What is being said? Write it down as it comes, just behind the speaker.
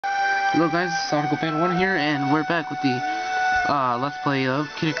Hello guys, Sonical Fan 1 here, and we're back with the Let's Play of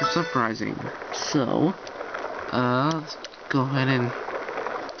Icarus Uprising. So, let's go ahead and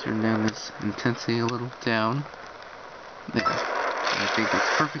turn down this intensity a little down. There. I think that's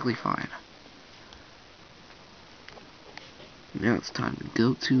perfectly fine. Now it's time to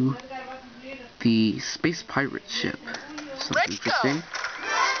go to the space pirate ship. Something interesting.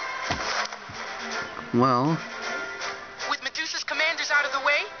 Well, with Medusa's commanders out of the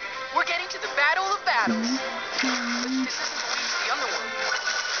way, we're getting to the battle of battles. But this isn't Louise the Underworld.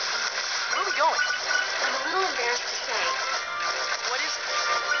 Where are we going? I'm a little embarrassed to say. What is it?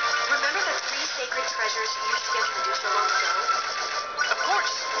 Remember the 3 sacred treasures you used against Medusa long ago? Of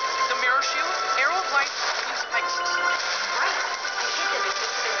course. The Mirror Shoe, Arrow of Light, and Wings of Pegasus. Right. I hid them in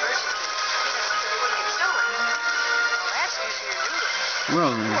case of an emergency. So they wouldn't get stolen. Well, that's news to your noodle.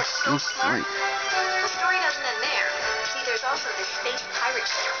 well, You are so looks smart. like The story doesn't end there. See, there's also this space pirate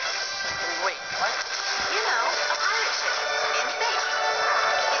ship. Wait, what? You know, a pirate ship. In space.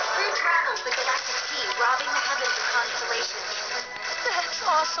 Its crew travels the galactic sea, robbing the heavens and constellations. That's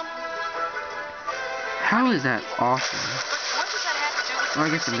awesome. how is that awesome? But what does that have to do with Well, I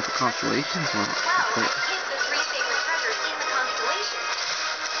the guess three in the sacred constellations, well, Well, it's the 3 sacred treasures in the constellations.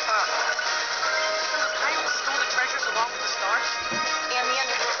 So the pirates stole the treasures along with the stars? And the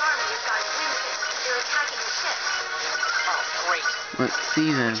Underworld Army has got wind of it. They're attacking the ship. Oh, great. let's see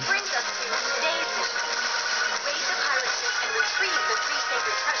then. Which brings us to today's mission. Raid the pirate ship and retrieve the 3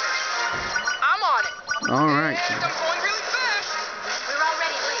 sacred treasures. I'm on it. Alright. And I'm going really fast. We're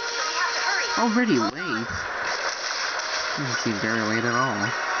already late, so we have to hurry. Already Hold on. late? Doesn't seem very late at all.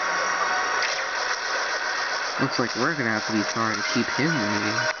 Looks like we're gonna have to be sorry to keep him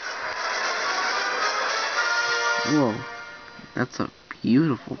waiting. Whoa. That's a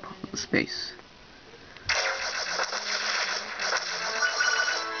beautiful space.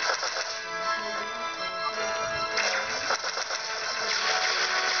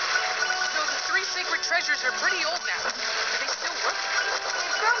 So the 3 sacred treasures are pretty old now. Do they still work?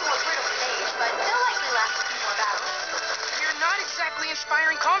 They've grown more brittle with age, but they'll likely last a few more battles. You're not exactly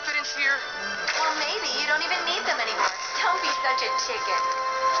inspiring confidence here. Well, maybe you don't even need them anymore. Don't be such a chicken.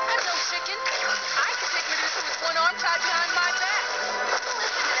 I'm no chicken. I can take Medusa with one arm tied behind my back.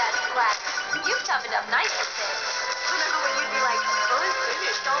 Listen to that slack. You've toughened up nicely, Sid. Remember when you'd be like, I'm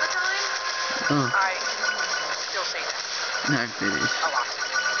finished all the time? Oh, I still say that I'm finished. a lot.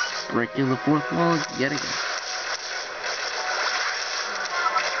 Breaking the 4th wall yet again.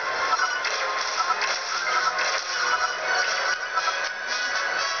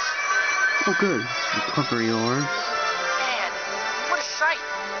 Oh good, recovery orbs. Man, what a sight.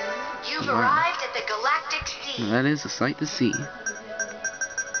 You've Wow. arrived at the galactic sea. That is a sight to see.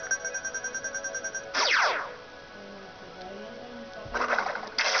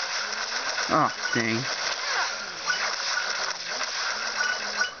 Oh, dang.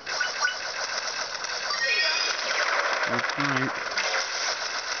 That's right.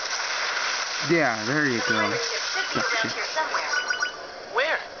 Yeah, there you The go. pirate ship should be around Gotcha. here somewhere.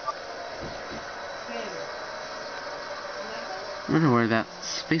 Where? I wonder where that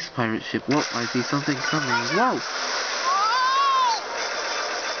space pirate ship. Whoa, I see something coming. Whoa! Oh!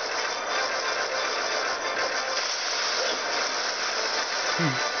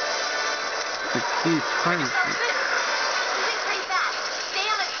 It's a huge pirate ship. Moving pretty fast. Stay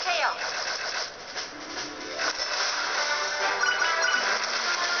on its tail.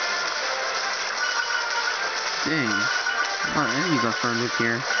 Dang. A lot of enemies are starting to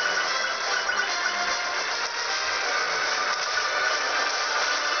appear.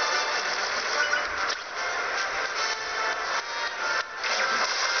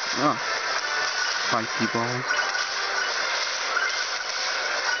 Oh. Spiky balls.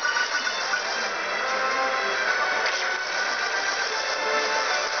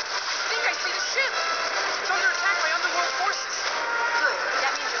 I think I see the ship. It's under attack by underworld forces. Good.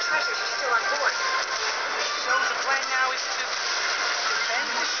 That means the treasures are still on board. So the plan now is to defend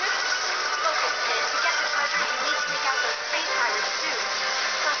the ship? Focus, Sid. To get the treasures, you need to take out those space pirates, too.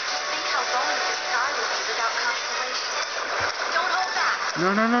 Plus, just think how lonely the sky would be without constellations. Don't hold back. No,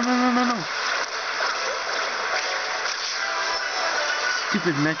 no, no, no, no, no, no.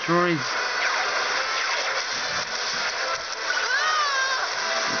 Stupid Metroids.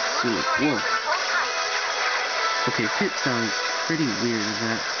 Let's see. Whoa. Hold tight. Okay, pit sounds pretty weird. Is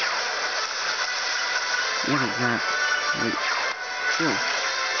that? What is that? Wait. Whoa.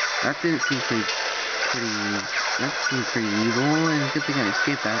 That didn't seem pretty. That seemed pretty evil, and good thing I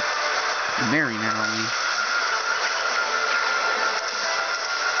escaped that very narrowly.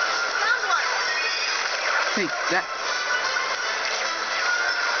 Found one. Take that.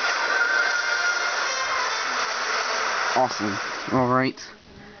 Awesome. Alright.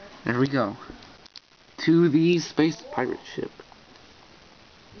 There we go. To the space pirate ship.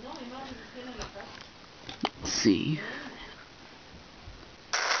 Let's see.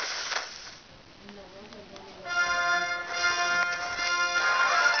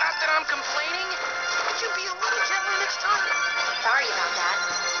 Not that I'm complaining. Would you be a little gentler next time? Sorry about that.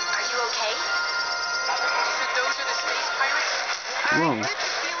 Are you okay? So those are the space pirates? Whoa. I get the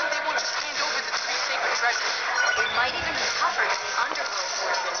feeling they won't just hand over the 3 sacred treasures. It might even be tougher than the underworld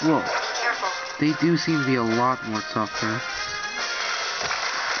forces. Whoa. Be careful. They do seem to be a lot more tougher.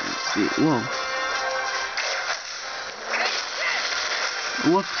 Let's see. Whoa.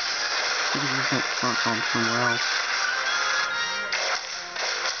 Whoops. I could use that front on somewhere else.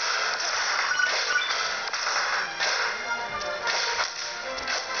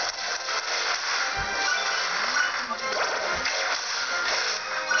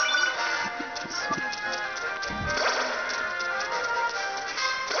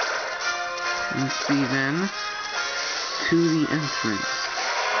 Let's see then. To the entrance.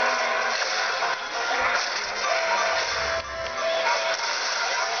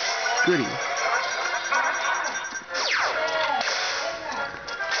 Goody.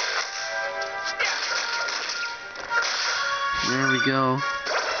 There we go.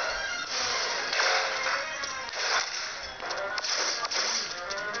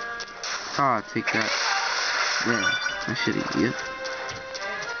 Ah, take that. There. I should idiot.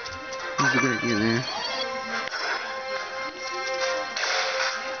 That's a good idea there.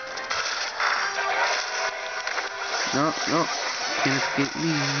 No, no. Can't escape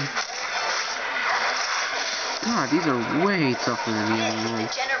me. God, these are way tougher than the other The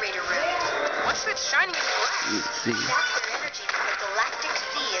ones. generator room. What's that shining in the glass? Let's see. That's where energy from the galactic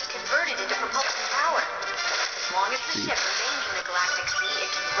sea is converted into propulsion power. As long as the ship remains in the galactic sea,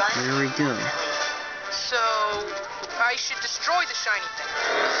 it can run There we go. indefinitely. So, I should destroy the shiny thing.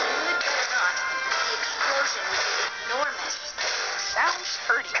 You better not. The explosion would be enormous. Sounds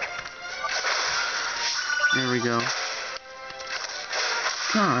pretty. There we go.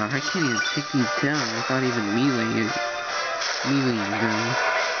 God, I can't even take these down without even meleeing them.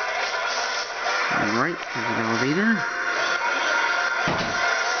 Alright, there's an elevator.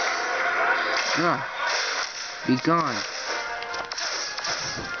 Ah, be gone.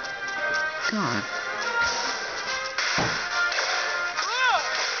 God. Whoa!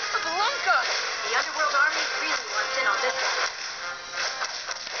 A Glunka! The underworld army really wants in on this one.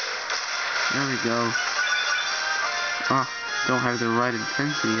 There we go. Ah, don't have the right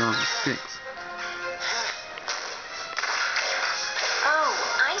intensity on the 6. Oh,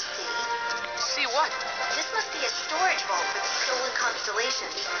 I see. See what? This must be a storage vault for the stolen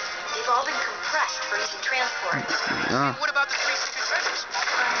constellations. They've all been compressed for easy transport. Ah, What about the 3 secret treasures?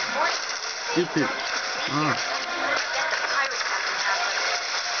 Unfortunately, stupid. Ah, get the pirate captain has them.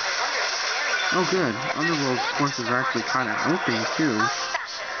 I wonder if he's carrying them. oh good. Underworld forces are actually kind of helping too. A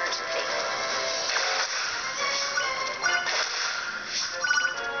fashion emergency.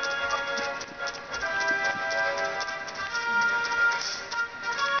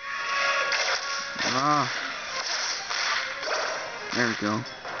 Ah. There we go.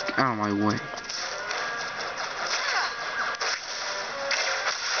 Get out of my way. Let's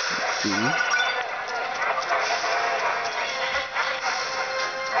see. You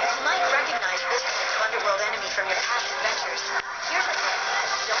might recognize this type of underworld enemy from your past adventures. Here's a tip.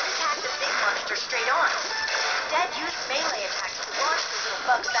 Don't attack the big monster straight on. Instead, use melee attacks to launch the little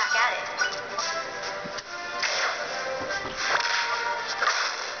bugs back at it.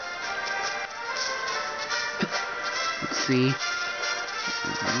 Let's see.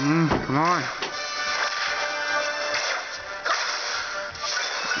 Come on.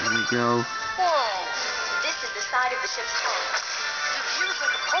 There we go. Whoa! This is the side of the ship's hull. The view's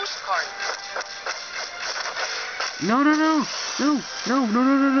like a postcard. No, no, no. No, no, no,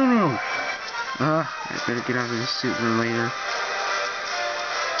 no, no, no, no. I better get out of this sooner or later.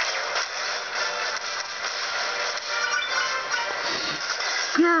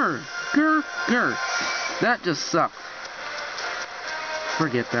 Grr! Grr! Grr! That just sucked.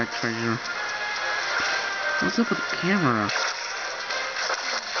 Forget that treasure. What's up with the camera?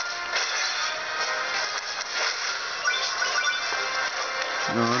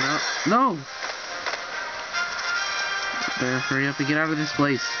 No, no, no! Better hurry up and get out of this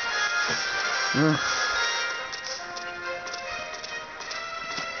place. Ugh.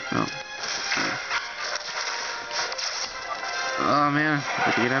 Oh. Oh man, I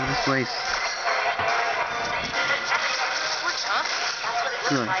have to get out of this place. Works, huh? That's what it looks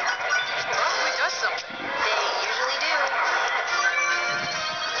Good. like. Probably does something. They usually do.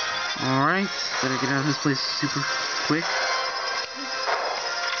 Alright, better get out of this place super quick.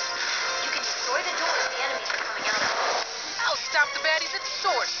 You can destroy the doors the enemies are coming out of. I'll stop the baddies at the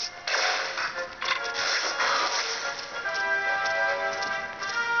source.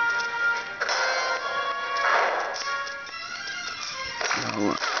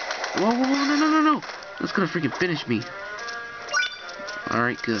 No. Whoa, no. That's gonna freaking finish me.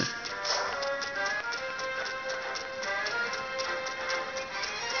 Alright, good.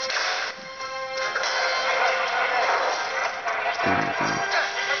 There we go.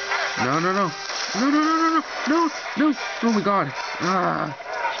 No. No. Oh my god. Ah.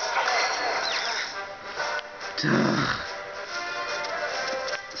 Duh.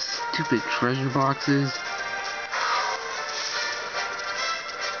 Stupid treasure boxes.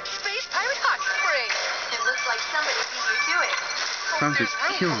 Space pirate hot spring. It looks like somebody beat you to it. Time to There's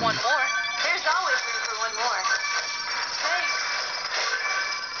room kill for me. one more. There's always room for one more. Thanks.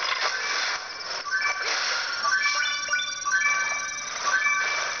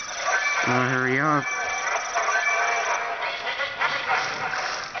 Hurry up.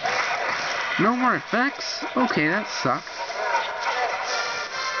 No more effects? Okay, that sucked.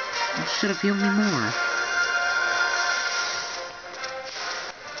 You should have healed me more.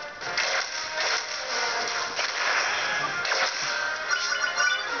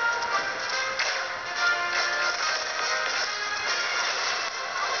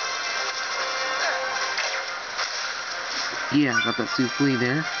 Yeah, got that souffle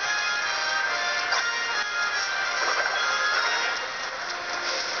there.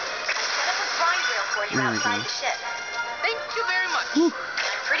 You're There we outside go. the ship. Thank you very much. Whew.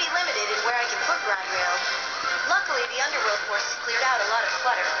 I'm pretty limited in where I can put grind rails. Luckily, the underworld forces cleared out a lot of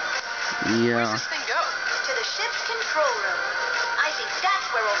clutter. Where's Yeah. this thing go? To the ship's control room. I think that's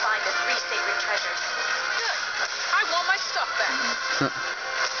where we'll find the 3 sacred treasures. Good. I want my stuff back.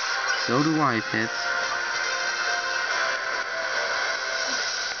 So do I, Pitts.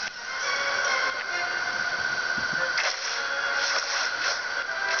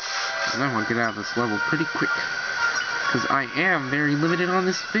 And I want to get out of this level pretty quick. Because I am very limited on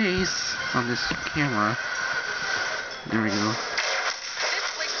this space, on this camera. There we go. This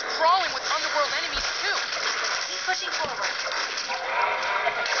place is crawling with underworld enemies too. Keep pushing forward.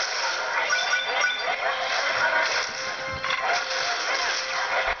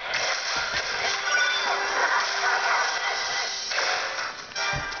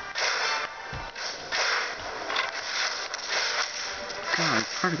 God,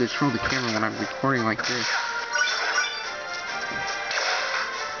 it's hard to control the camera when I'm recording like this.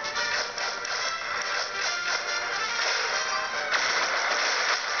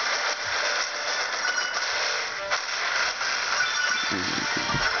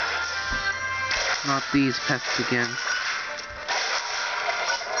 Not these pests again.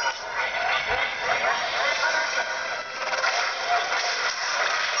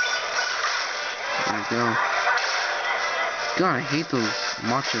 There we go. God, I hate those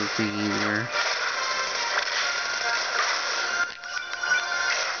macho thingies there.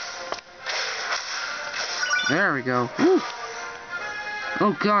 There we go. Woo!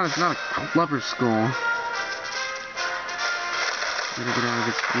 Oh god, it's not a clubber skull. Gotta get out of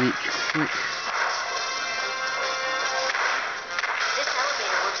this reach quick. This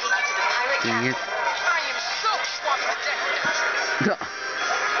elevator will take you to the pirate Dang it. castle. I am so swamped with death.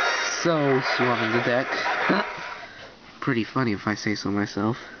 So swabbing the deck. Pretty funny if I say so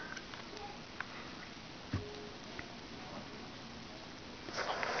myself.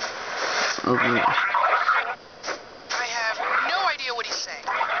 Oh no. I have no idea what he's saying.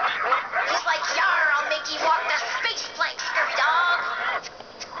 He's like, yar, I'll make you walk the space plank, scurvy dog.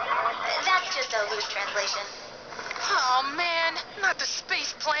 That's just a loose translation. Oh man, not the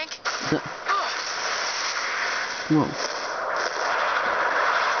space plank. Whoa.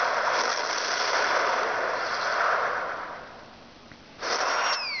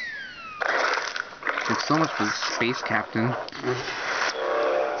 It's so much for the Space Captain. A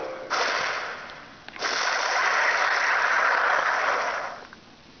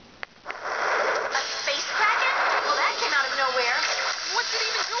Space Kraken? Well, that came out of nowhere. What's it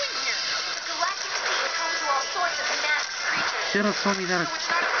even doing here? The galactic sea is home to all sorts of nasty creatures. Should have told me that. So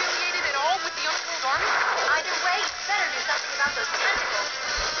it's not affiliated at all with the underworld army? Either way, you better do something about those tentacles.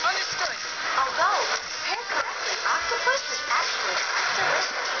 Understood. Although, prepared correctly, octopus is actually quite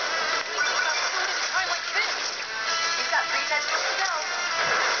delicious. Anything about food at a time like this? You've got 3 tentacles to go.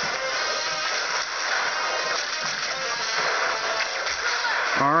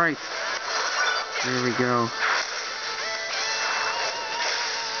 Alright. There we go.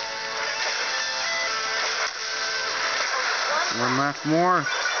 One left more.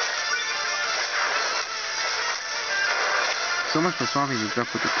 So much for solving the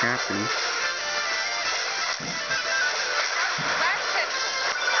stuff with the captain. Last pencil.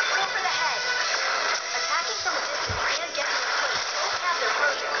 Now go for the head. Attacking from a distance and getting in close both have their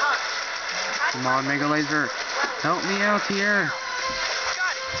pros and cons. Come on, Mega Laser. Help me out here.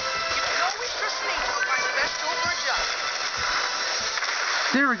 Got it. You can always trust me to find the best tool for a job.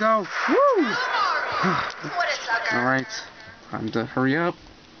 There we go. Woo! What a sucker. Alright, time to hurry up.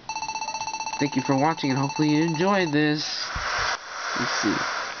 Thank you for watching and hopefully you enjoyed this. Let's see.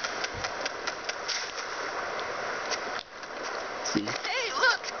 Hey,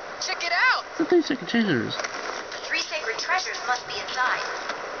 look! Check it out! The 3-second chasers. 3 sacred treasures must be inside.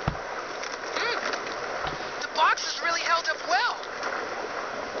 The box is really held up well.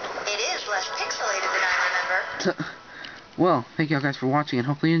 It is less pixelated than I remember. Well, thank you all guys for watching and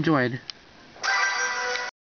hopefully you enjoyed.